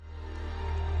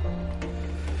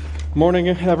Morning,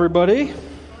 everybody.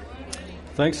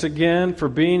 Thanks again for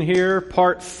being here.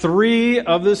 Part 3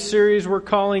 of this series we're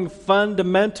calling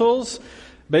Fundamentals.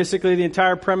 Basically, the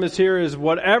entire premise here is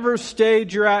whatever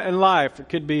stage you're at in life, it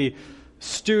could be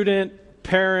student,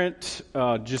 parent,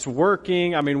 just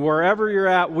working, wherever you're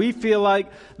at, we feel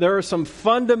like there are some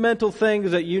fundamental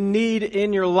things that you need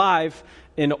in your life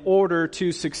in order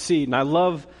to succeed. And I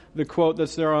love the quote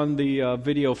that's there on the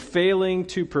video, failing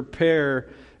to prepare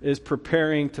is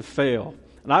preparing to fail.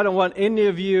 And I don't want any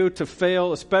of you to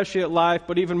fail, especially at life,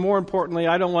 but even more importantly,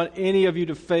 I don't want any of you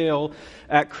to fail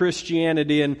at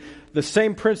Christianity. And the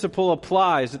same principle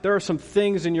applies, that there are some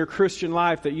things in your Christian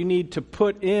life that you need to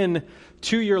put in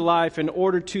to your life in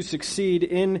order to succeed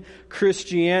in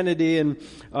Christianity. And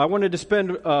I wanted to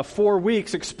spend 4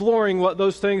 weeks exploring what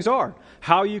those things are,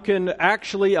 how you can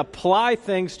actually apply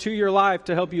things to your life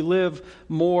to help you live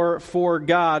more for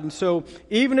God. And so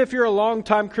even if you're a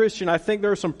long-time Christian, I think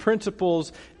there are some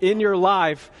principles in your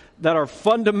life that are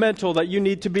fundamental that you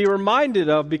need to be reminded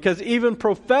of, because even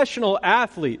professional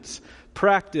athletes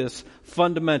practice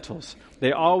fundamentals.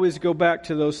 They always go back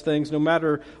to those things no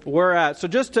matter where we're at. So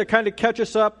just to kind of catch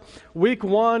us up, week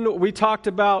 1, we talked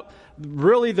about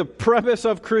really the premise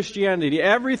of Christianity.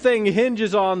 Everything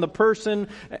hinges on the person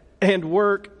and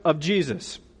work of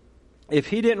Jesus. If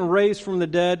he didn't raise from the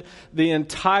dead, the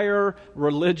entire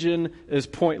religion is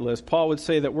pointless. Paul would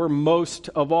say that we're most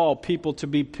of all people to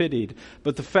be pitied.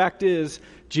 But the fact is,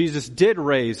 Jesus did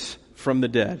raise from the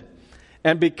dead.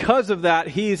 And because of that,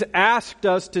 he's asked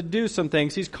us to do some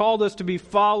things. He's called us to be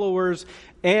followers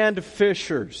and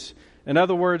fishers. In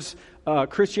other words,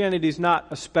 Christianity is not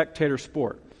a spectator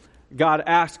sport. God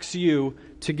asks you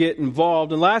to get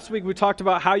involved. And last week we talked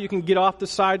about how you can get off the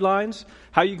sidelines,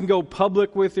 how you can go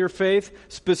public with your faith,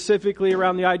 specifically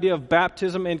around the idea of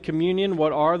baptism and communion.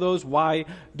 What are those? Why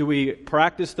do we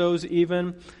practice those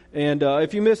even? And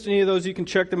if you missed any of those, you can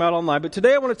check them out online. But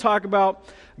today I want to talk about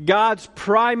God's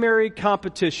primary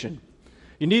competition.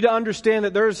 You need to understand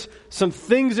that there's some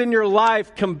things in your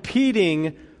life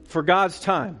competing for God's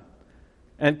time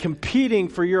and competing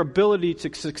for your ability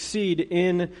to succeed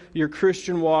in your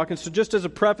Christian walk. And so just as a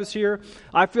preface here,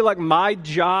 I feel like my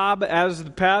job as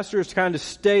the pastor is to kind of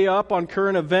stay up on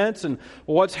current events and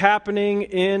what's happening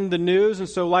in the news. And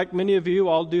so like many of you,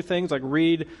 I'll do things like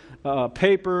read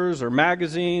papers or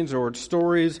magazines or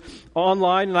stories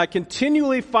online. And I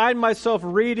continually find myself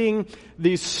reading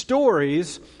these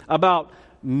stories about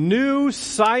new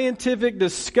scientific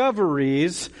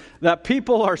discoveries that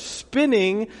people are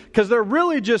spinning because they're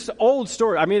really just old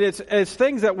stories. It's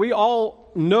things that we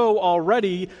all know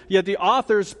already, yet the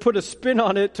authors put a spin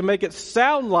on it to make it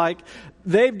sound like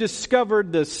they've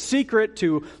discovered the secret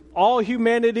to all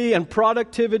humanity and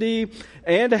productivity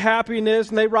and happiness.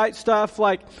 And they write stuff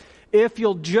like, if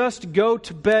you'll just go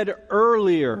to bed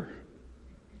earlier,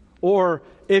 or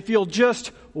if you'll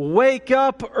just wake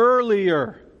up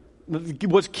earlier.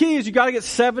 What's key is you got to get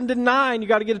 7 to 9. You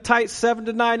got to get a tight 7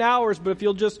 to 9 hours. But if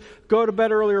you'll just go to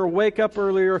bed earlier or wake up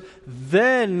earlier,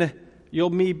 then you'll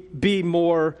be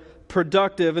more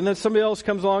productive. And then somebody else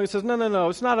comes along and says, no,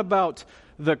 it's not about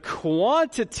the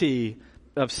quantity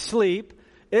of sleep.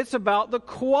 It's about the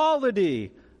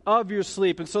quality of your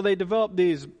sleep. And so they develop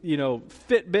these,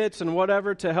 Fitbits and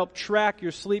whatever to help track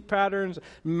your sleep patterns,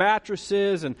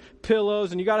 mattresses and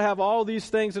pillows. And you got to have all these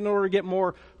things in order to get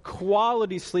more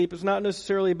quality sleep. It's not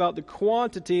necessarily about the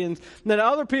quantity. And then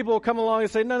other people will come along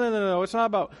and say, no, it's not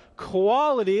about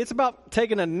quality. It's about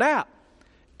taking a nap.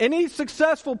 Any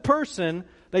successful person,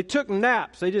 they took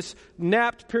naps. They just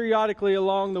napped periodically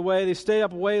along the way. They stayed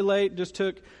up way late, just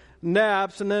took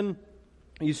naps. And then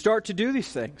you start to do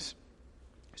these things.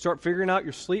 You start figuring out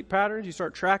your sleep patterns. You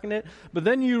start tracking it. But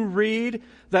then you read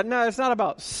that, no, it's not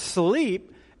about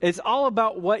sleep. It's all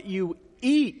about what you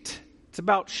eat. It's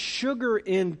about sugar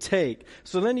intake.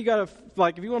 So then you got to,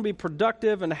 if you want to be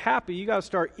productive and happy, you got to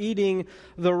start eating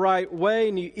the right way.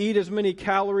 And you eat as many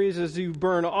calories as you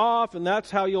burn off. And that's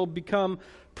how you'll become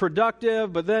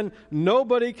productive. But then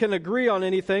nobody can agree on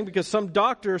anything because some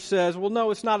doctor says, well,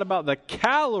 no, it's not about the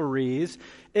calories.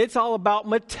 It's all about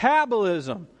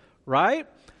metabolism, right?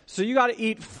 So you got to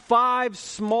eat 5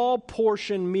 small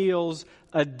portion meals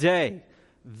a day.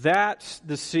 That's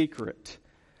the secret.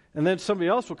 And then somebody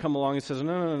else will come along and says,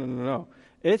 no.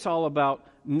 It's all about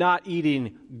not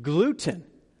eating gluten.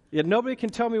 Yet nobody can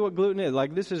tell me what gluten is.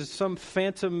 Like, this is some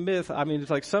phantom myth. It's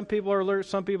like some people are allergic,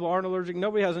 some people aren't allergic.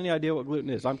 Nobody has any idea what gluten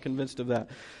is. I'm convinced of that.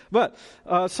 But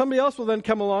somebody else will then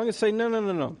come along and say,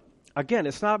 no. Again,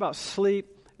 it's not about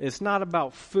sleep. It's not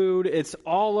about food. It's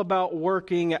all about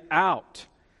working out.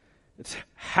 It's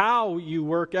how you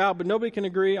work out, but nobody can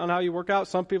agree on how you work out.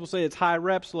 Some people say it's high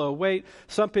reps, low weight.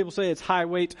 Some people say it's high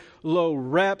weight, low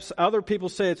reps. Other people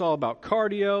say it's all about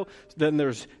cardio. Then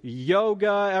there's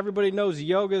yoga. Everybody knows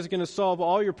yoga is going to solve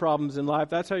all your problems in life.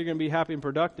 That's how you're going to be happy and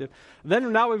productive.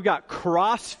 Then now we've got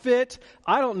CrossFit.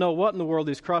 I don't know what in the world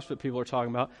these CrossFit people are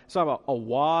talking about. It's not about a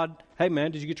WOD. Hey,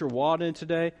 man, did you get your WOD in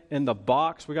today? In the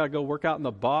box. We got to go work out in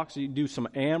the box. You do some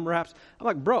AMRAPs. I'm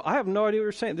like, bro, I have no idea what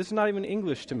you're saying. This is not even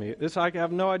English to me. I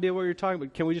have no idea what you're talking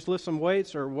about. Can we just lift some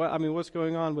weights or what? I mean, what's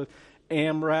going on with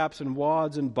AMRAPs and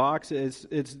WODs and boxes?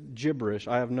 It's gibberish.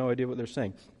 I have no idea what they're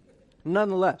saying.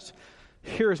 Nonetheless,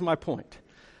 here's my point.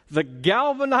 The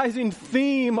galvanizing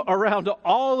theme around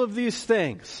all of these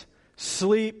things,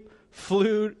 sleep,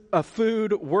 food,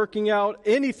 working out,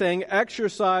 anything,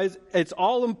 exercise, it's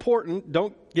all important.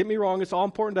 Don't get me wrong. It's all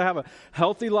important to have a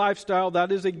healthy lifestyle.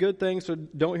 That is a good thing, so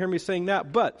don't hear me saying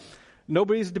that. But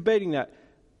nobody's debating that.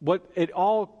 What it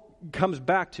all comes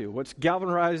back to, what's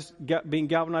being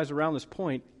galvanized around this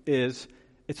point is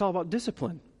it's all about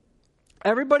discipline.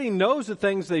 Everybody knows the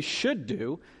things they should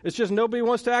do. It's just nobody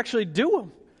wants to actually do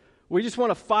them. We just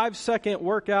want a 5-second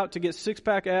workout to get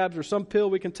six-pack abs or some pill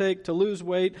we can take to lose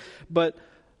weight, but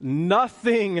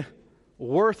nothing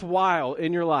worthwhile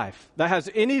in your life that has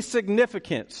any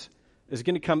significance is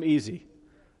going to come easy.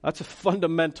 That's a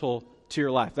fundamental to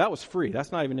your life. That was free.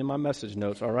 That's not even in my message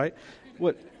notes, all right?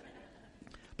 But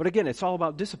again, it's all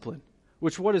about discipline.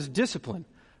 What is discipline?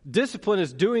 Discipline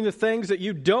is doing the things that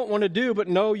you don't want to do, but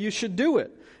know you should do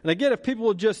it. And again, if people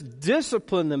would just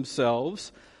discipline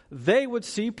themselves, they would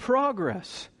see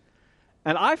progress.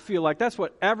 And I feel like that's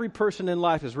what every person in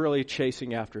life is really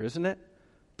chasing after, isn't it?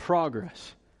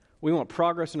 Progress. We want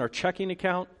progress in our checking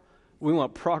account. We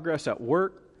want progress at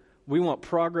work. We want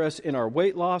progress in our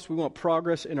weight loss. We want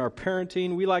progress in our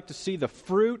parenting. We like to see the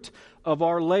fruit of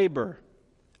our labor,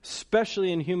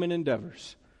 especially in human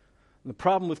endeavors. And the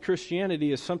problem with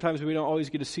Christianity is sometimes we don't always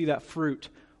get to see that fruit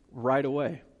right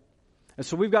away. And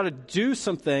so we've got to do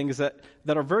some things that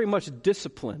are very much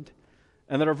disciplined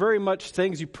and that are very much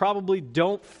things you probably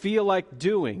don't feel like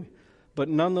doing, but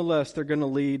nonetheless, they're going to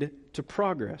lead to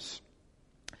progress.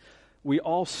 We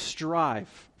all strive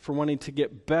for wanting to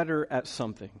get better at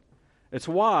something. It's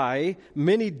why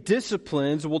many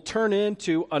disciplines will turn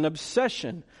into an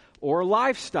obsession or a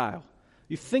lifestyle.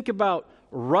 You think about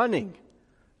running.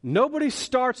 Nobody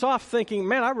starts off thinking,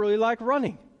 man, I really like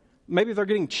running. Maybe they're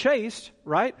getting chased,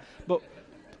 right? But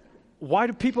why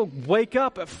do people wake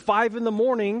up at 5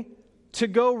 a.m. to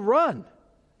go run?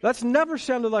 That's never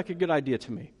sounded like a good idea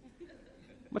to me.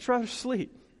 Much rather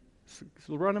sleep. It's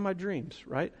the run of my dreams,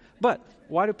 right? But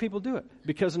why do people do it?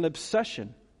 Because an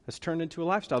obsession has turned into a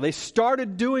lifestyle. They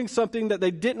started doing something that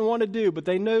they didn't want to do, but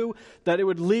they knew that it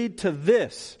would lead to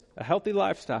this, a healthy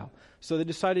lifestyle. So they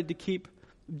decided to keep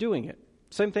doing it.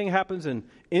 Same thing happens in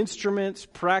instruments,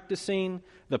 practicing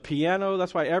the piano.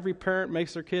 That's why every parent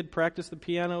makes their kid practice the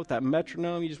piano with that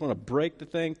metronome. You just want to break the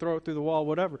thing, throw it through the wall,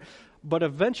 whatever. But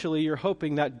eventually you're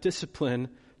hoping that discipline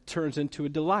turns into a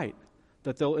delight,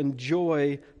 that they'll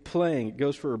enjoy playing. It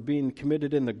goes for being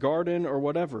committed in the garden or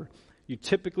whatever. You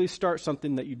typically start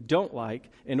something that you don't like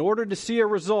in order to see a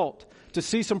result, to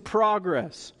see some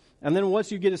progress. And then once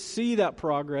you get to see that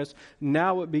progress,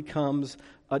 now it becomes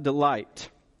a delight.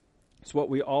 It's what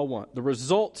we all want. The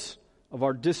results of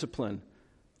our discipline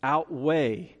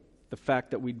outweigh the fact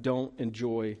that we don't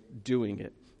enjoy doing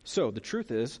it. So the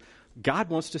truth is, God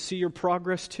wants to see your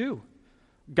progress too.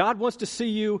 God wants to see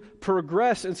you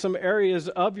progress in some areas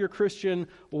of your Christian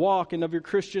walk and of your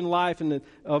Christian life and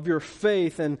of your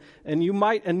faith. And you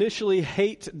might initially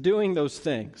hate doing those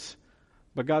things,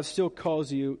 but God still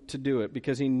calls you to do it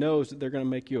because He knows that they're going to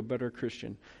make you a better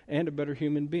Christian and a better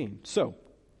human being. So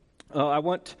I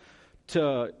want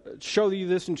to show you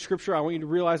this in Scripture. I want you to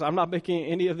realize I'm not making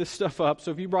any of this stuff up.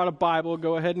 So if you brought a Bible,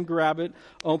 go ahead and grab it.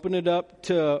 Open it up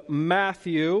to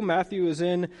Matthew. Matthew is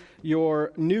in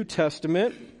your New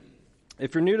Testament.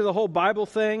 If you're new to the whole Bible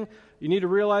thing, you need to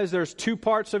realize there's two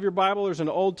parts of your Bible. There's an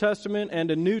Old Testament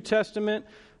and a New Testament.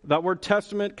 That word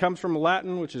testament comes from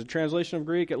Latin, which is a translation of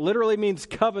Greek. It literally means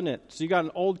covenant. So you got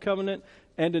an Old Covenant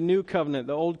and a New Covenant.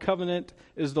 The Old Covenant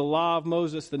is the law of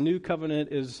Moses. The New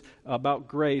Covenant is about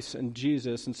grace and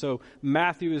Jesus. And so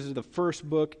Matthew is the first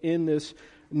book in this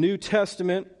New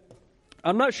Testament.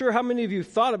 I'm not sure how many of you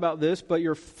thought about this, but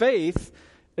your faith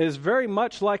is very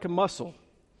much like a muscle.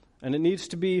 And it needs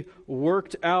to be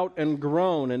worked out and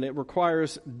grown. And it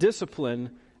requires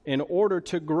discipline in order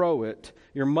to grow it.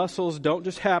 Your muscles don't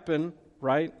just happen,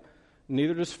 right?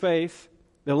 Neither does faith.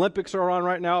 The Olympics are on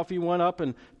right now. If you went up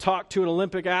and talked to an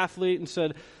Olympic athlete and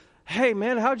said, hey,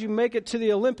 man, how'd you make it to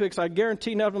the Olympics? I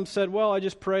guarantee none of them said, well, I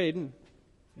just prayed and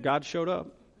God showed up.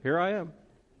 Here I am.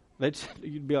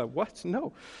 You'd be like, what?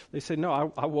 No. They say,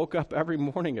 no, I woke up every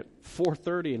morning at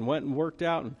 4:30 and went and worked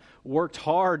out and worked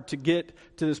hard to get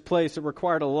to this place. It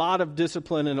required a lot of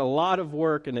discipline and a lot of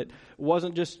work, and it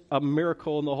wasn't just a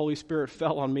miracle and the Holy Spirit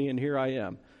fell on me and here I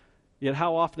am. Yet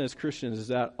how often as Christians is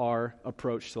that our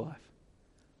approach to life?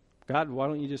 God, why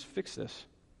don't you just fix this?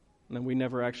 And then we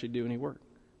never actually do any work.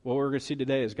 What we're going to see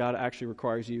today is God actually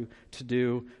requires you to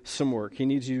do some work. He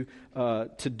needs you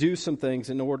to do some things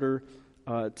in order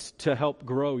to help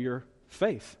grow your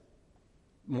faith.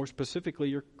 More specifically,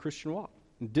 your Christian walk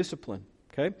and discipline.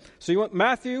 Okay? So you want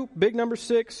Matthew, big number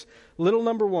 6, little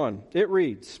number 1. It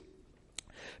reads,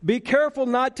 be careful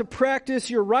not to practice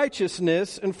your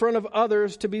righteousness in front of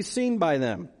others to be seen by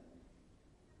them.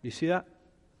 You see that?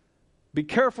 Be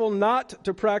careful not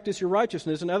to practice your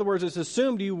righteousness. In other words, it's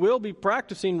assumed you will be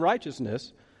practicing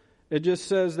righteousness. It just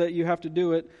says that you have to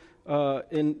do it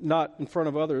not in front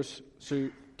of others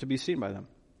to be seen by them.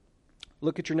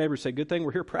 Look at your neighbor and say, good thing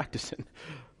we're here practicing.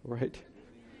 Right?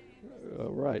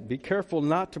 Right. Be careful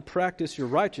not to practice your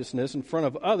righteousness in front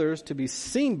of others to be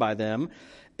seen by them.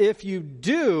 If you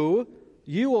do,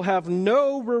 you will have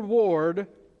no reward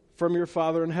from your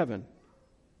Father in heaven.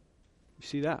 You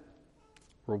see that?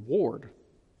 Reward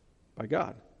by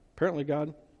God. Apparently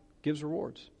God gives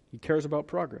rewards. He cares about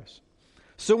progress.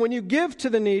 So when you give to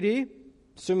the needy,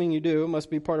 assuming you do, it must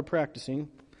be part of practicing.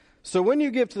 So when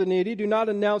you give to the needy, do not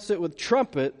announce it with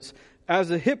trumpets, as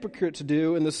the hypocrites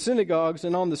do in the synagogues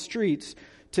and on the streets,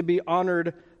 to be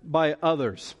honored by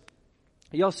others.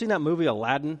 Y'all seen that movie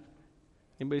Aladdin?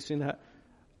 Anybody seen that?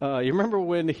 You remember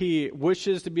when he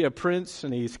wishes to be a prince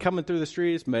and he's coming through the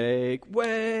streets, make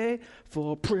way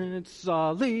for Prince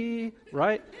Ali,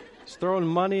 right? He's throwing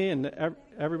money and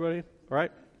everybody,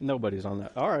 right? Nobody's on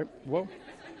that. All right, well,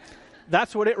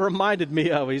 that's what it reminded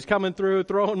me of. He's coming through,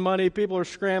 throwing money. People are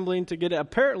scrambling to get it.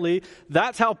 Apparently,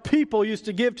 that's how people used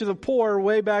to give to the poor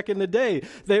way back in the day.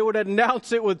 They would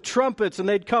announce it with trumpets, and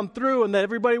they'd come through, and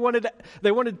everybody wanted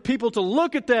people to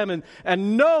look at them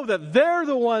and know that they're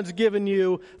the ones giving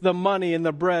you the money and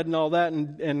the bread and all that.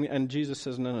 And Jesus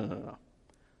says, no.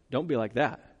 Don't be like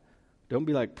that. Don't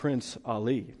be like Prince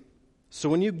Ali. So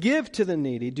when you give to the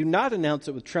needy, do not announce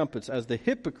it with trumpets as the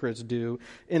hypocrites do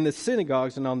in the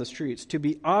synagogues and on the streets, to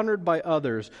be honored by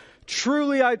others.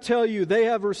 Truly I tell you, they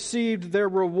have received their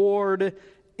reward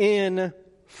in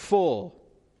full.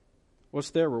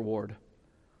 What's their reward?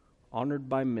 Honored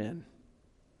by men.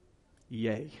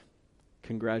 Yay.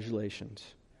 Congratulations.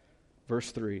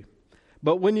 Verse 3.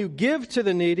 But when you give to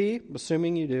the needy,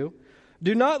 assuming you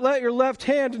do not let your left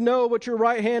hand know what your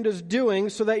right hand is doing,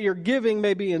 so that your giving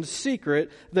may be in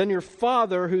secret. Then your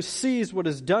Father, who sees what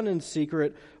is done in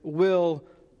secret, will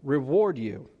reward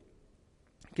you.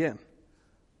 Again,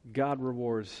 God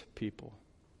rewards people.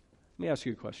 Let me ask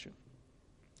you a question.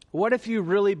 What if you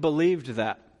really believed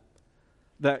that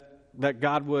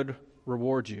God would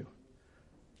reward you?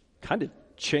 Kind of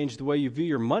change the way you view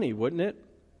your money, wouldn't it?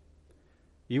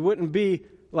 You wouldn't be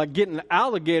like getting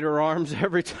alligator arms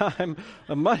every time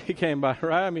the money came by,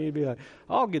 right? I mean, you'd be like,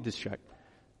 I'll get this check.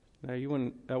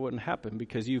 No, that wouldn't happen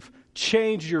because you've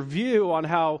changed your view on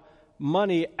how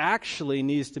money actually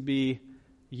needs to be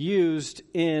used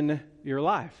in your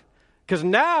life. Because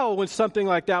now when something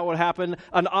like that would happen,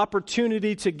 an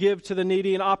opportunity to give to the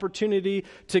needy, an opportunity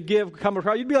to give come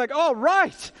across, you'd be like, all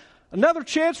right, another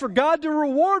chance for God to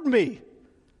reward me.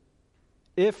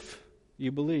 If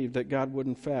you believe that God would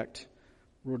in fact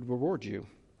reward you.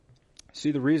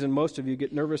 See, the reason most of you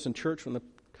get nervous in church when the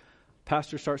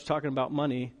pastor starts talking about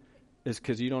money is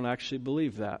because you don't actually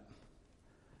believe that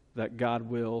God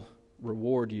will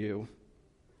reward you.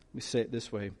 Let me say it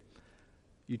this way.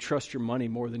 You trust your money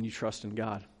more than you trust in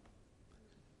God.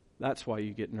 That's why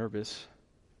you get nervous.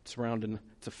 It's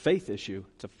a faith issue.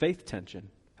 It's a faith tension.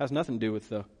 It has nothing to do with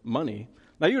the money.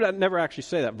 Now, you would never actually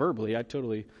say that verbally. I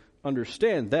totally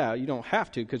understand that. You don't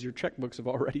have to because your checkbooks have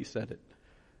already said it.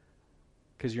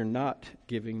 Because you're not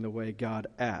giving the way God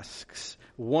asks.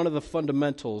 One of the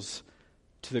fundamentals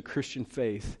to the Christian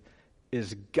faith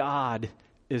is God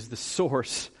is the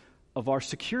source of our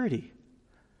security.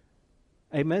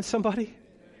 Amen, somebody?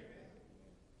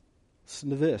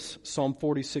 Listen to this, Psalm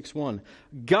 46:1.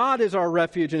 God is our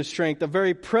refuge and strength, a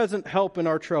very present help in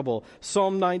our trouble.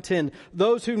 Psalm 9:10.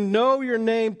 Those who know your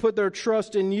name put their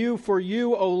trust in you, for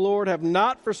you, O Lord, have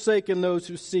not forsaken those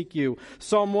who seek you.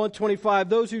 Psalm 125.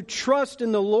 Those who trust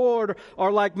in the Lord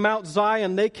are like Mount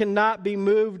Zion. They cannot be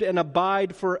moved and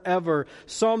abide forever.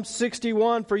 Psalm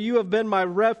 61. For you have been my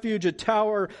refuge, a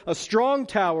tower, a strong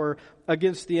tower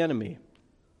against the enemy.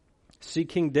 See,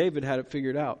 King David had it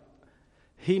figured out.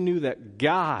 He knew that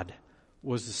God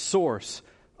was the source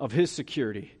of his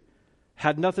security.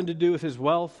 Had nothing to do with his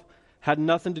wealth, had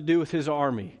nothing to do with his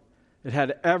army. It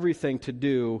had everything to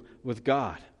do with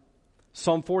God.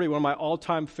 Psalm 40, one of my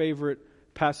all-time favorite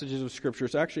passages of Scripture.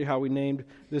 It's actually how we named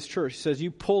this church. It says,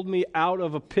 you pulled me out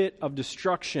of a pit of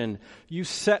destruction. You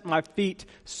set my feet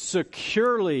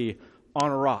securely on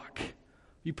a rock.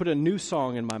 You put a new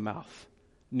song in my mouth,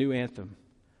 new anthem.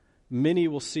 Many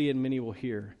will see and many will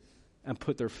hear and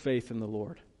put their faith in the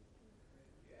Lord.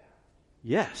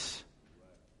 Yes,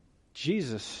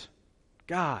 Jesus,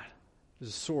 God, is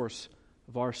the source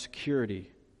of our security.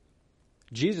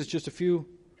 Jesus, just a few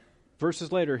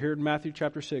verses later, here in Matthew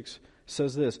chapter 6,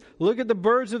 says this, look at the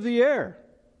birds of the air.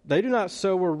 They do not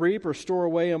sow or reap or store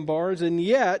away in barns, and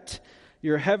yet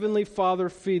your heavenly Father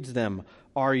feeds them.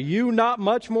 Are you not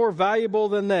much more valuable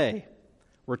than they?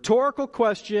 Rhetorical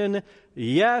question,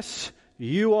 yes,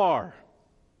 you are.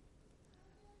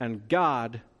 And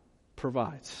God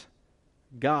provides.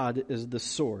 God is the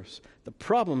source. The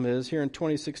problem is, here in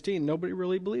 2016, nobody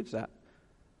really believes that.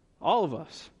 All of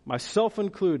us, myself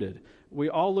included, we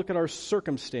all look at our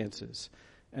circumstances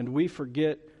and we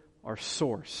forget our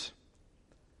source.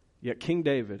 Yet King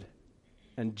David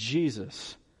and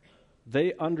Jesus,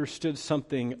 they understood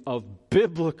something of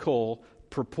biblical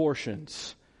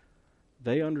proportions.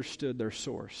 They understood their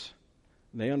source.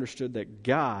 They understood that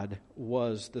God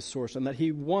was the source and that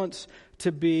He wants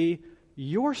to be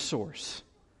your source.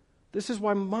 This is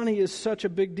why money is such a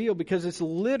big deal, because it's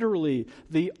literally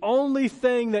the only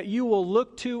thing that you will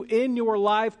look to in your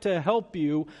life to help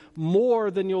you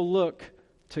more than you'll look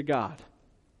to God.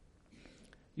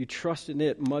 You trust in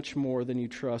it much more than you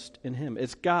trust in Him.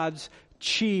 It's God's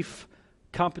chief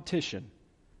competition.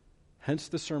 Hence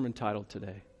the sermon title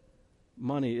today.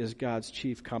 Money is God's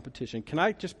chief competition. Can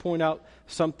I just point out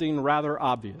something rather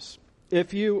obvious?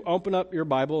 If you open up your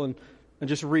Bible and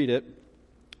just read it,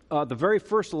 the very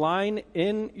first line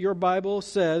in your Bible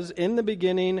says, in the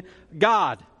beginning,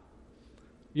 God.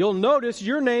 You'll notice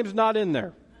your name's not in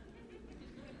there.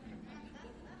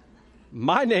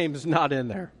 My name's not in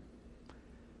there.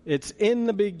 It's in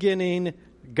the beginning,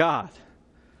 God.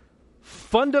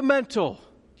 Fundamental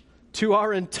to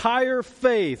our entire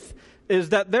faith is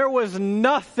that there was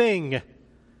nothing,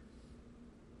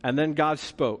 and then God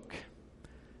spoke.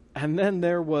 And then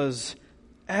there was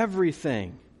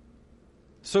everything.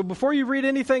 So before you read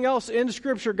anything else in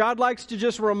Scripture, God likes to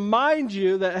just remind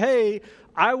you that, hey,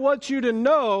 I want you to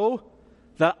know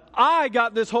that I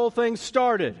got this whole thing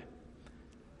started.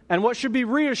 And what should be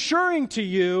reassuring to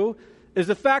you is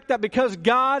the fact that because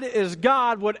God is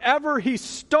God, whatever He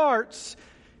starts,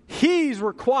 He's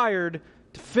required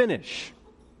to finish.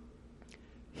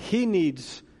 He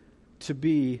needs to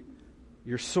be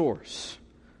your source.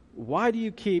 Why do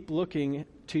you keep looking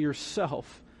to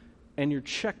yourself and your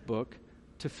checkbook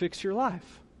to fix your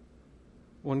life,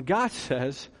 when God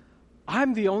says,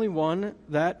 I'm the only one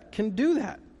that can do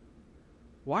that?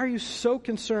 Why are you so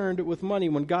concerned with money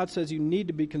when God says you need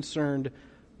to be concerned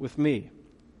with me?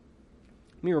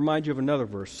 Let me remind you of another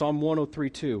verse, Psalm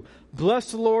 103:2.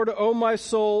 Bless the Lord, O my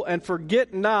soul, and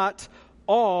forget not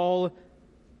all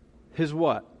His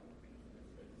what?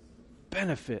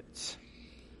 Benefits.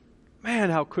 Man,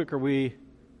 how quick are we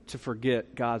to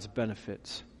forget God's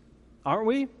benefits? Aren't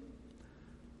we?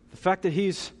 The fact that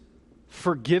He's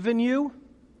forgiven you.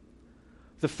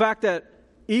 The fact that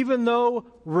even though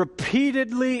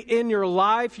repeatedly in your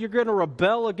life you're going to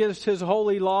rebel against His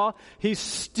holy law, He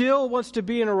still wants to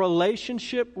be in a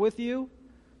relationship with you.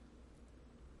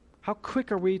 How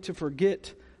quick are we to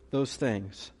forget those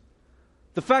things?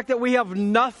 The fact that we have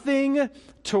nothing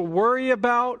to worry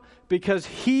about because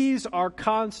He's our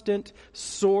constant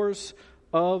source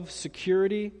of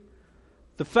security.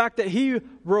 The fact that He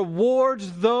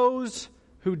rewards those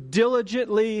who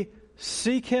diligently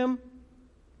seek Him.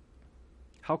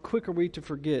 How quick are we to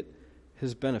forget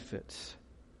His benefits?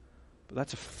 But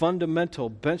that's a fundamental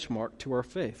benchmark to our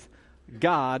faith.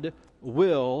 God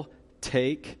will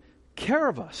take care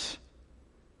of us.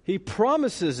 He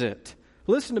promises it.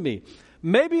 Listen to me.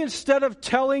 Maybe instead of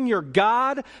telling your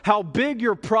God how big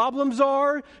your problems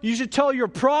are, you should tell your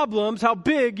problems how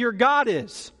big your God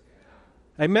is.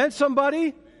 Amen,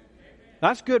 somebody?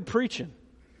 That's good preaching.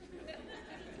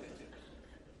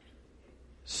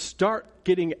 Start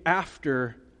getting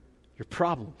after your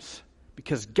problems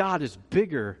because God is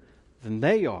bigger than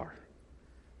they are.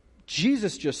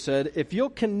 Jesus just said, if you'll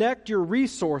connect your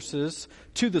resources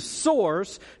to the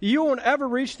source, you won't ever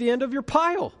reach the end of your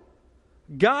pile.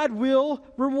 God will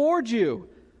reward you.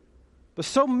 But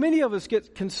so many of us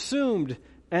get consumed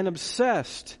and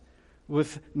obsessed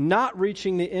with not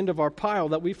reaching the end of our pile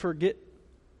that we forget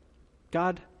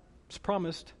God has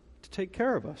promised to take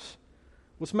care of us.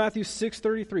 What's Matthew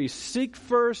 6:33? Seek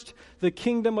first the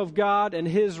kingdom of God and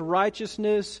His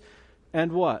righteousness,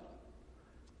 and what?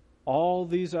 All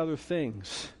these other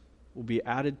things will be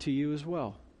added to you as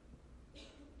well.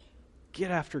 Get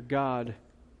after God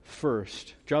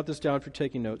first. Jot this down if you're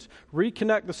taking notes.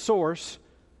 Reconnect the source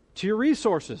to your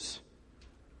resources.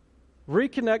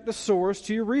 Reconnect the source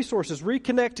to your resources.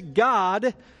 Reconnect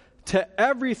God to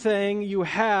everything you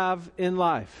have in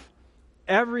life.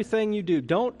 Everything you do.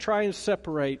 Don't try and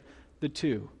separate the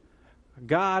two.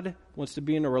 God wants to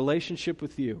be in a relationship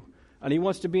with you, and He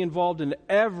wants to be involved in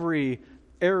every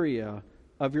area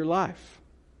of your life.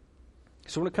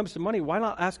 So when it comes to money, why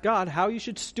not ask God how you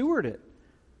should steward it?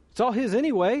 It's all His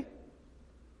anyway.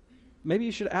 Maybe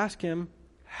you should ask Him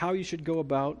how you should go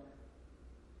about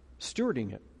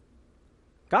stewarding it.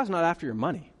 God's not after your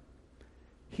money.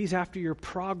 He's after your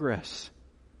progress.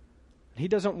 He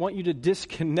doesn't want you to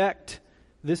disconnect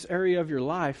this area of your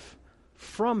life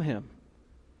from Him.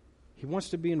 He wants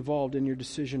to be involved in your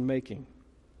decision making.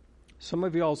 Some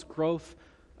of y'all's growth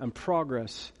and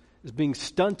progress is being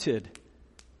stunted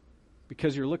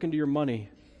because you're looking to your money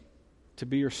to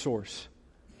be your source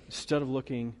instead of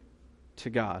looking to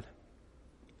God.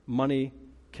 Money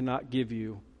cannot give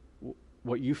you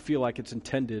what you feel like it's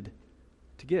intended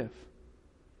to give.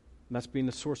 And that's being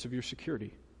the source of your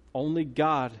security. Only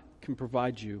God can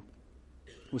provide you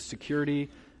with security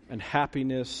and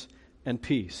happiness and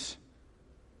peace.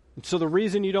 And so the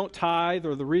reason you don't tithe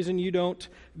or the reason you don't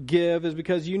give is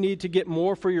because you need to get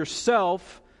more for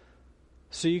yourself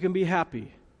so you can be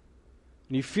happy.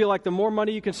 And you feel like the more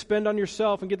money you can spend on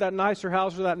yourself and get that nicer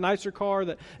house or that nicer car,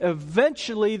 that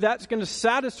eventually that's going to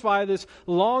satisfy this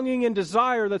longing and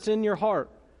desire that's in your heart.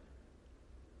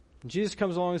 And Jesus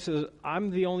comes along and says,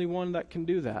 I'm the only one that can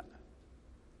do that.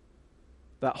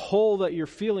 That hole that you're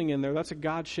feeling in there, that's a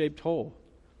God-shaped hole.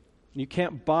 You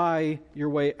can't buy your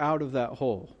way out of that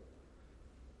hole.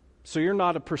 So you're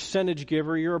not a percentage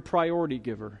giver, you're a priority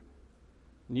giver.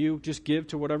 And you just give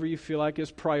to whatever you feel like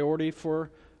is priority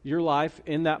for your life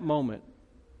in that moment,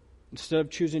 instead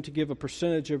of choosing to give a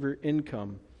percentage of your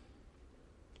income.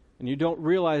 And you don't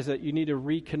realize that you need to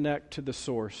reconnect to the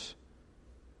source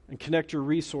and connect your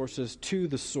resources to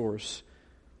the source.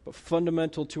 But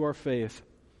fundamental to our faith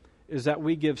is that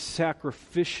we give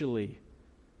sacrificially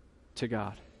to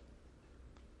God,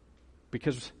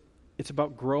 because it's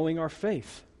about growing our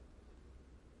faith.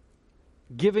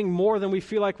 Giving more than we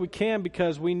feel like we can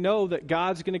because we know that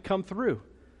God's going to come through,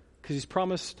 because He's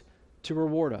promised to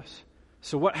reward us.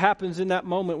 So what happens in that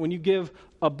moment when you give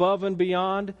above and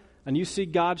beyond and you see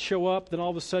God show up, then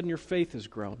all of a sudden your faith has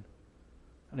grown.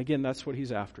 And again, that's what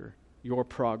He's after, your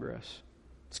progress.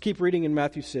 Let's keep reading in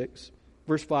Matthew 6,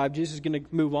 verse 5. Jesus is going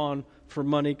to move on for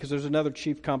money because there's another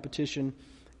chief competition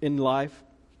in life.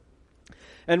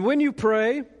 And when you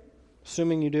pray,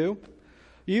 assuming you do,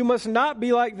 you must not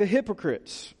be like the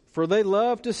hypocrites, for they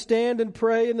love to stand and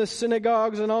pray in the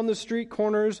synagogues and on the street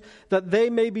corners, that they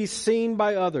may be seen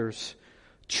by others.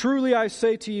 Truly I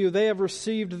say to you, they have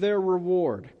received their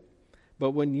reward.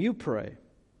 But when you pray,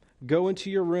 go into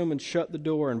your room and shut the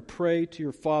door and pray to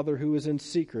your Father who is in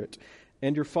secret,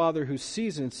 and your Father who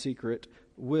sees in secret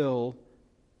will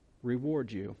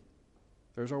reward you.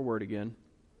 There's our word again.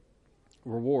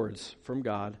 Rewards from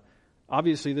God.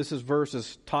 Obviously, this verse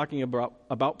is talking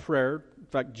about prayer. In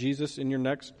fact, Jesus, in your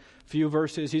next few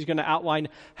verses, He's going to outline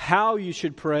how you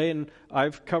should pray, and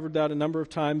I've covered that a number of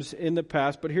times in the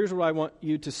past, but here's what I want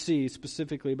you to see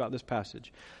specifically about this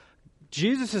passage.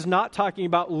 Jesus is not talking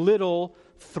about little,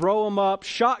 throw-em-up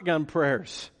shotgun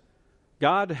prayers.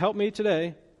 God, help me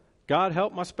today. God,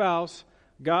 help my spouse.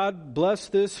 God, bless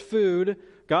this food.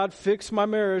 God, fix my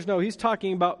marriage. No, He's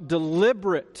talking about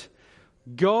deliberate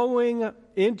going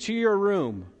into your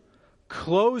room,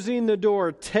 closing the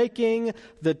door, taking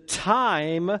the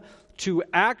time to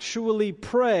actually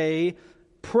pray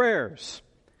prayers.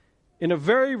 In a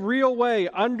very real way,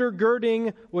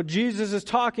 undergirding what Jesus is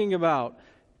talking about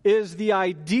is the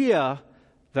idea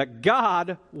that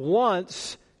God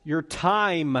wants your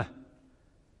time.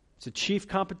 It's a chief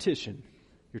competition,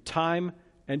 your time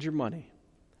and your money.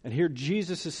 And here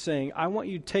Jesus is saying, I want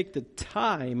you to take the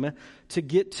time to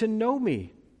get to know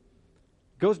me.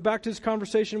 Goes back to this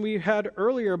conversation we had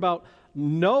earlier about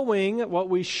knowing what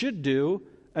we should do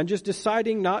and just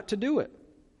deciding not to do it.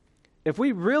 If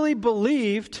we really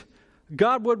believed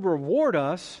God would reward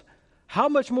us, how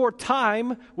much more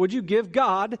time would you give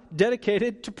God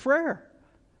dedicated to prayer?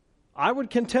 I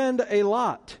would contend a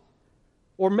lot.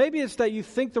 Or maybe it's that you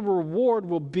think the reward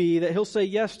will be that He'll say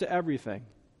yes to everything.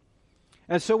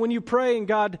 And so when you pray and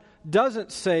God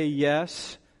doesn't say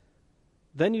yes,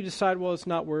 then you decide, well, it's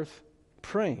not worth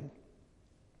praying.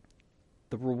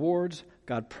 The rewards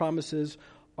God promises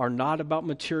are not about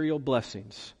material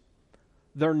blessings.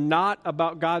 They're not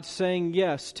about God saying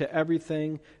yes to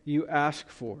everything you ask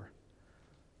for.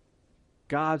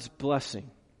 God's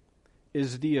blessing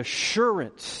is the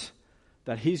assurance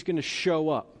that He's going to show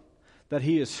up, that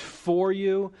He is for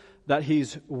you, that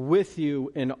He's with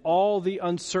you in all the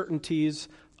uncertainties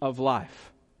of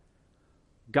life.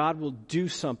 God will do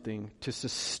something to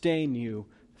sustain you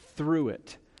through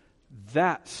it.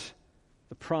 That's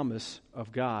the promise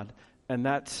of God, and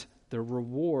that's the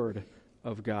reward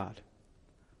of God.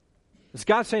 It's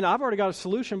God saying, I've already got a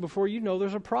solution before you know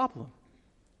there's a problem.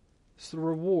 It's the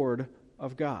reward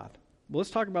of God. Well,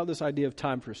 let's talk about this idea of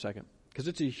time for a second, because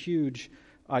it's a huge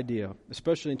idea,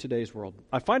 especially in today's world.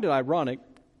 I find it ironic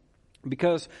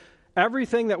because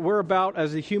everything that we're about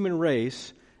as a human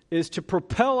race is to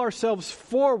propel ourselves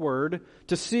forward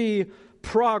to see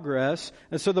progress.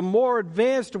 And so the more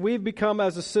advanced we've become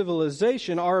as a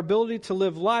civilization, our ability to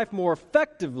live life more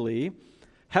effectively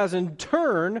has in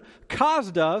turn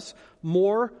caused us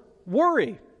more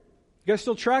worry. You guys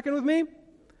still tracking with me?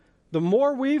 The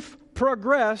more we've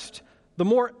progressed, the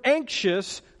more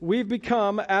anxious we've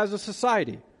become as a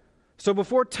society. So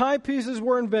before timepieces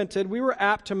were invented, we were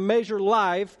apt to measure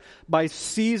life by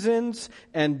seasons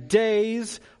and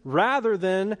days rather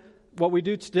than what we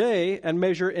do today and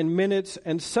measure in minutes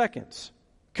and seconds.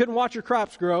 Couldn't watch your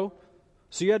crops grow,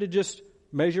 so you had to just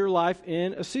measure life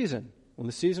in a season. When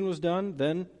the season was done,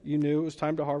 then you knew it was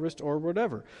time to harvest or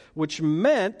whatever, which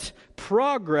meant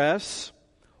progress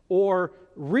or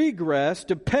regress,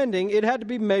 depending, it had to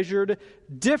be measured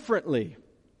differently.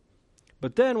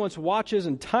 But then once watches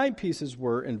and timepieces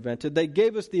were invented, they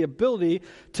gave us the ability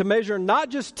to measure not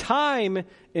just time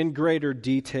in greater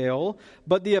detail,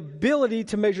 but the ability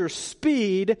to measure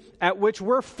speed at which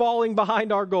we're falling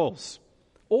behind our goals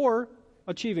or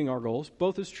achieving our goals.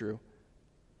 Both is true.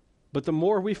 But the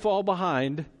more we fall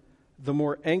behind, the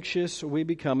more anxious we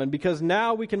become. And because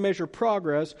now we can measure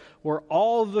progress, we're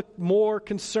all the more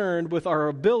concerned with our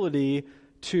ability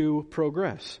to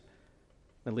progress.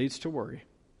 That leads to worry.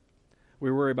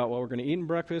 We worry about what we're going to eat in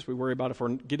breakfast. We worry about if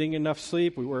we're getting enough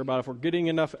sleep. We worry about if we're getting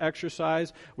enough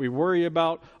exercise. We worry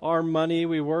about our money.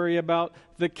 We worry about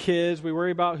the kids. We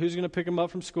worry about who's going to pick them up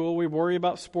from school. We worry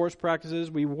about sports practices.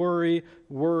 We worry.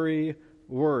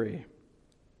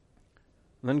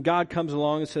 And then God comes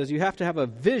along and says, you have to have a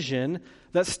vision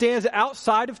that stands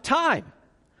outside of time.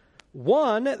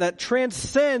 One that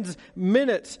transcends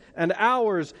minutes and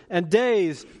hours and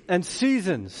days and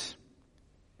seasons.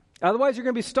 Otherwise, you're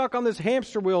going to be stuck on this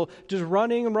hamster wheel, just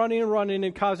running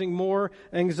and causing more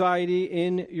anxiety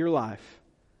in your life.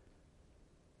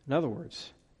 In other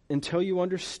words, until you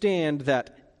understand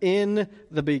that in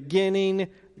the beginning,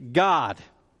 God.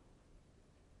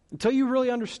 Until you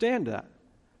really understand that,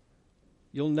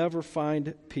 you'll never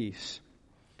find peace.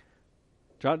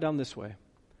 Jot it down this way.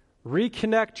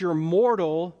 Reconnect your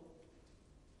mortal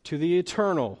to the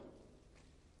eternal.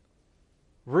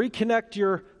 Reconnect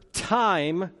your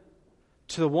time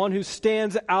to the one who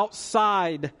stands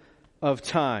outside of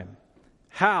time.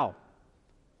 How?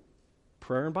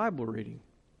 Prayer and Bible reading.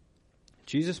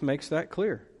 Jesus makes that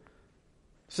clear.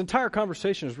 This entire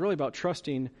conversation is really about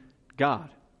trusting God,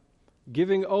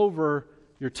 giving over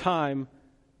your time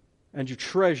and your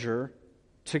treasure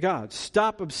to God.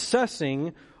 Stop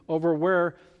obsessing over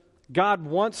where God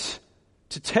wants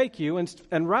to take you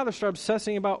and rather start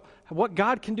obsessing about what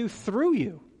God can do through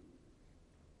you.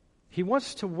 He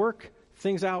wants to work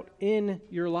things out in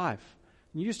your life.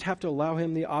 You just have to allow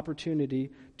Him the opportunity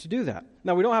to do that.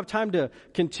 Now, we don't have time to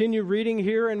continue reading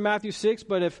here in Matthew 6,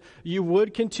 but if you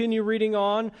would continue reading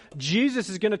on, Jesus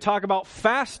is going to talk about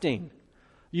fasting.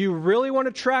 You really want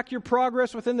to track your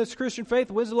progress within this Christian faith?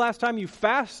 When's the last time you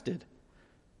fasted?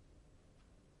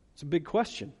 It's a big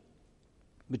question.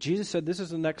 But Jesus said this is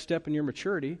the next step in your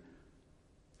maturity,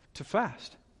 to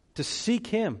fast, to seek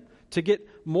Him, to get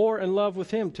more in love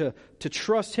with Him, to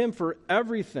trust Him for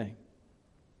everything.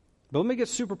 But let me get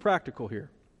super practical here.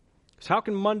 So how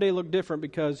can Monday look different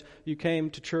because you came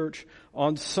to church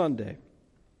on Sunday?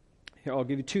 Here, I'll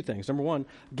give you two things. Number one,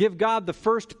 give God the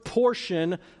first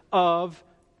portion of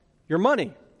your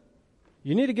money.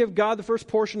 You need to give God the first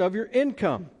portion of your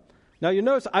income. Now you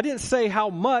notice I didn't say how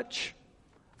much.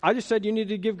 I just said you need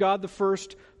to give God the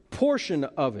first portion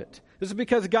of it. This is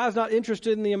because God's not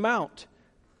interested in the amount.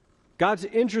 God's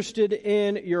interested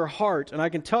in your heart. And I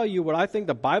can tell you what I think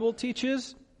the Bible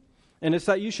teaches, and it's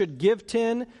that you should give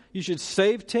 10, you should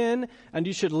save 10, and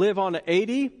you should live on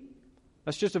 80.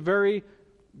 That's just a very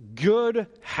good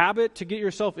habit to get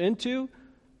yourself into,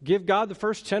 give God the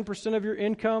first 10% of your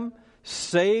income,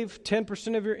 save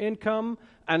 10% of your income,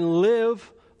 and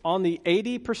live on the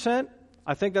 80%,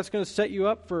 I think that's going to set you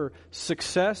up for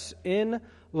success in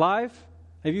life.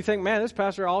 If you think, man, this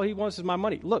pastor, all he wants is my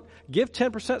money. Look, give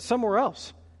 10% somewhere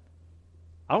else.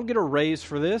 I don't get a raise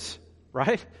for this,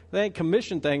 right? That ain't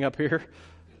commission thing up here.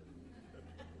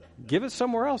 Give it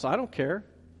somewhere else. I don't care.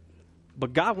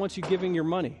 But God wants you giving your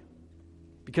money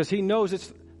because he knows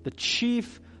it's the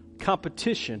chief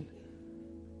competition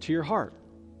to your heart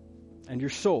and your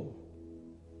soul.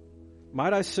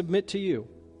 Might I submit to you,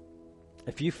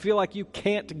 if you feel like you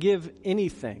can't give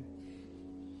anything,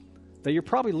 that you're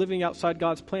probably living outside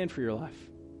God's plan for your life.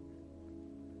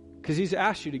 Because he's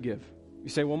asked you to give. You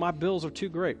say, well, my bills are too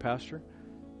great, Pastor.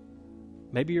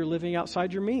 Maybe you're living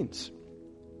outside your means.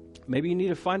 Maybe you need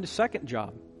to find a second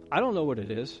job. I don't know what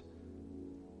it is.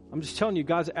 I'm just telling you,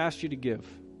 God's asked you to give.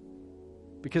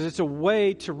 Because it's a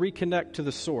way to reconnect to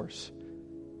the source.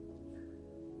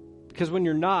 Because when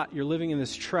you're not, you're living in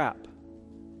this trap.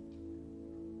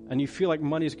 And you feel like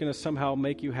money is going to somehow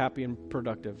make you happy and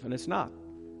productive. And it's not.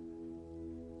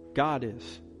 God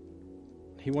is.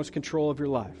 He wants control of your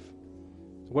life.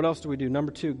 What else do we do?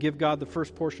 Number 2, give God the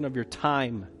first portion of your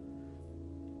time.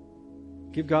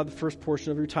 Give God the first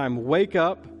portion of your time. Wake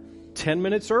up 10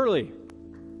 minutes early.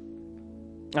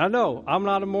 I know, I'm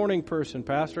not a morning person,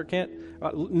 Pastor.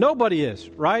 Nobody is,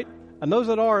 right? And those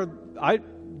that are,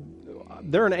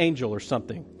 they're an angel or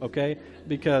something, okay?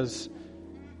 Because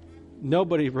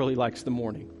nobody really likes the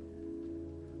morning.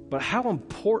 But how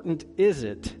important is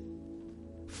it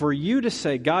for you to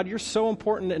say, God, you're so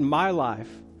important in my life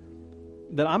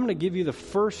that I'm going to give you the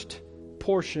first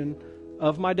portion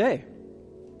of my day?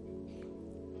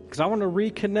 Because I want to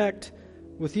reconnect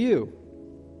with you.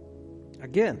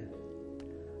 Again,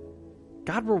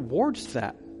 God rewards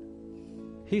that.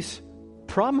 He's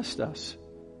promised us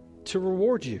to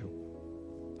reward you.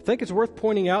 I think it's worth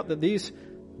pointing out that these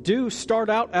do start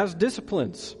out as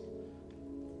disciplines.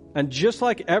 And just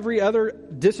like every other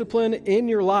discipline in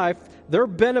your life, they're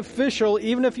beneficial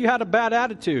even if you had a bad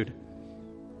attitude.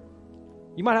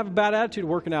 You might have a bad attitude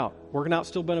working out. Working out's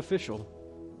still beneficial.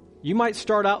 You might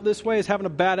start out this way as having a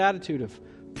bad attitude of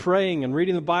praying and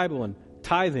reading the Bible and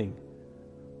tithing.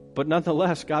 But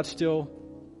nonetheless, God still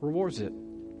rewards it.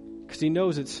 Because he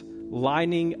knows it's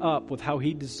lining up with how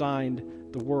he designed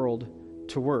the world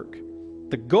to work.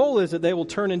 The goal is that they will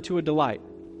turn into a delight.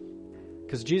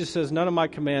 Because Jesus says, none of my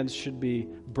commands should be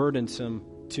burdensome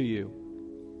to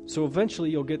you. So eventually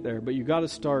you'll get there, but you got to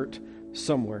start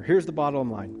somewhere. Here's the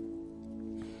bottom line.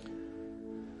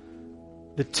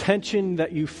 The tension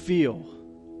that you feel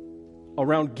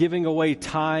around giving away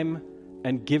time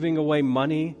and giving away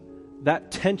money,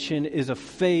 that tension is a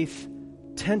faith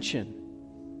tension.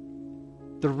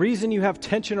 The reason you have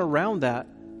tension around that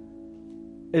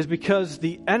is because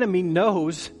the enemy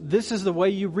knows this is the way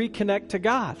you reconnect to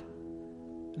God.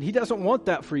 And he doesn't want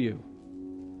that for you.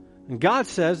 And God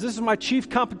says, this is my chief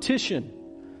competition.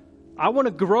 I want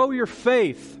to grow your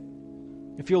faith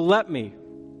if you'll let me.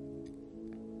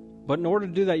 But in order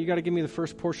to do that, you got to give me the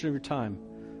first portion of your time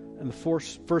and the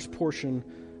first portion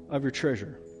of your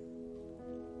treasure.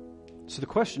 So the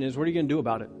question is, what are you going to do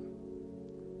about it?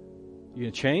 You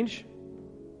going to change?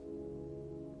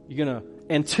 You going to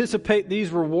anticipate these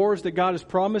rewards that God has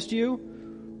promised you?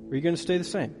 Or are you going to stay the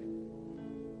same?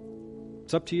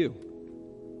 It's up to you.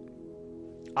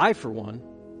 I, for one,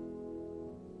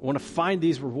 want to find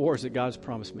these rewards that God has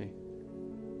promised me.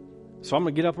 So I'm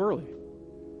going to get up early.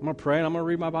 I'm going to pray and I'm going to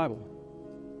read my Bible.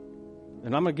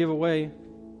 And I'm going to give away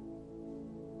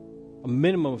a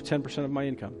minimum of 10% of my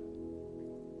income.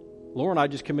 Laura and I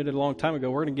just committed a long time ago.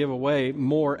 We're going to give away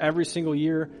more every single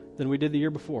year than we did the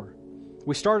year before.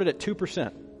 We started at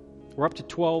 2%. We're up to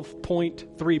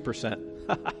 12.3%.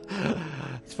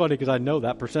 It's funny because I know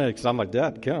that percentage because I'm like,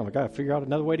 Dad, come, I got to figure out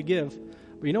another way to give.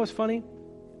 But you know what's funny?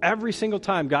 Every single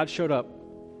time God showed up,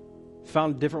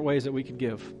 found different ways that we could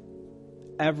give.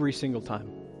 Every single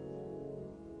time.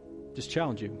 Just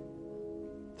challenge you.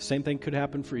 The same thing could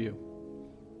happen for you.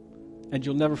 And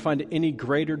you'll never find any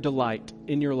greater delight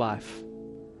in your life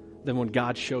than when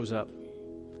God shows up.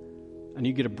 And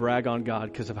you get to brag on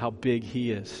God because of how big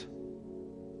he is.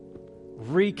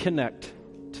 Reconnect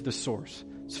to the source.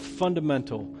 It's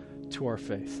fundamental to our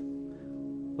faith.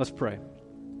 Let's pray.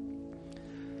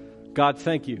 God,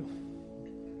 thank you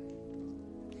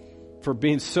for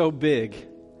being so big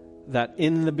that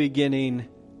in the beginning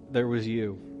there was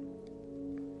you.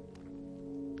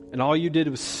 And all you did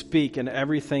was speak and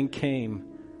everything came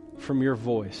from your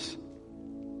voice.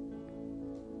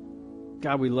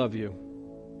 God, we love you.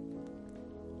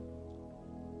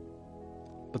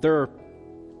 But there are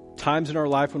times in our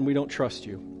life when we don't trust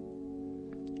you.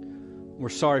 We're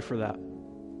sorry for that.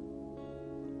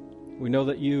 We know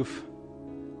that you've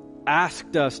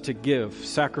asked us to give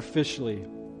sacrificially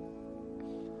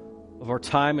of our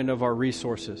time and of our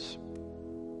resources.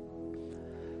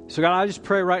 So God, I just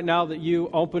pray right now that you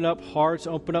open up hearts,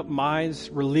 open up minds,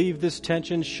 relieve this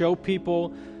tension, show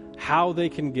people how they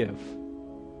can give.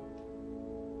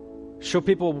 Show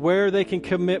people where they can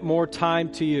commit more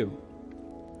time to you.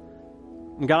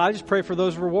 And God, I just pray for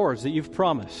those rewards that you've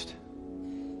promised.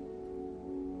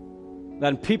 That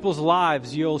in people's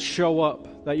lives you'll show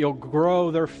up, that you'll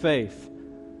grow their faith.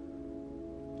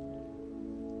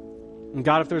 And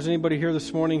God, if there's anybody here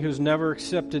this morning who's never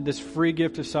accepted this free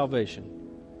gift of salvation,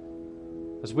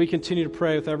 as we continue to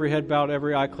pray with every head bowed,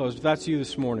 every eye closed, if that's you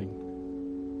this morning,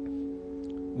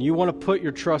 and you want to put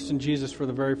your trust in Jesus for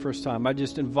the very first time, I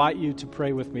just invite you to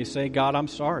pray with me. Say, God, I'm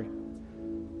sorry.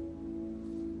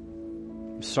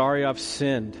 I'm sorry I've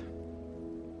sinned.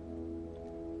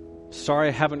 Sorry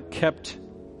I haven't kept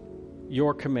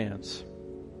your commands.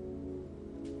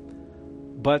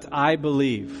 But I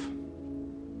believe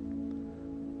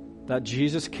that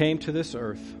Jesus came to this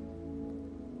earth,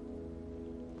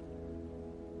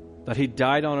 that he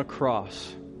died on a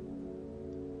cross,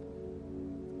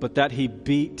 but that he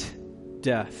beat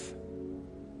death.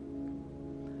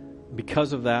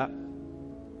 Because of that,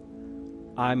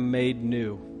 I'm made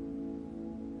new.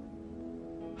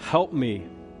 Help me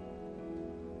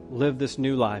live this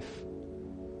new life.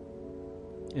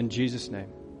 In Jesus' name.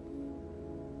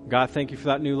 God, thank you for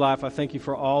that new life. I thank you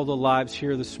for all the lives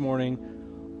here this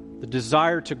morning. The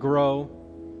desire to grow,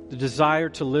 the desire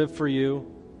to live for you,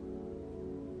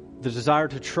 the desire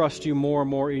to trust you more and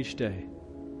more each day.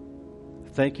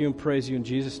 Thank you and praise you in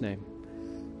Jesus' name.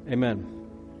 Amen.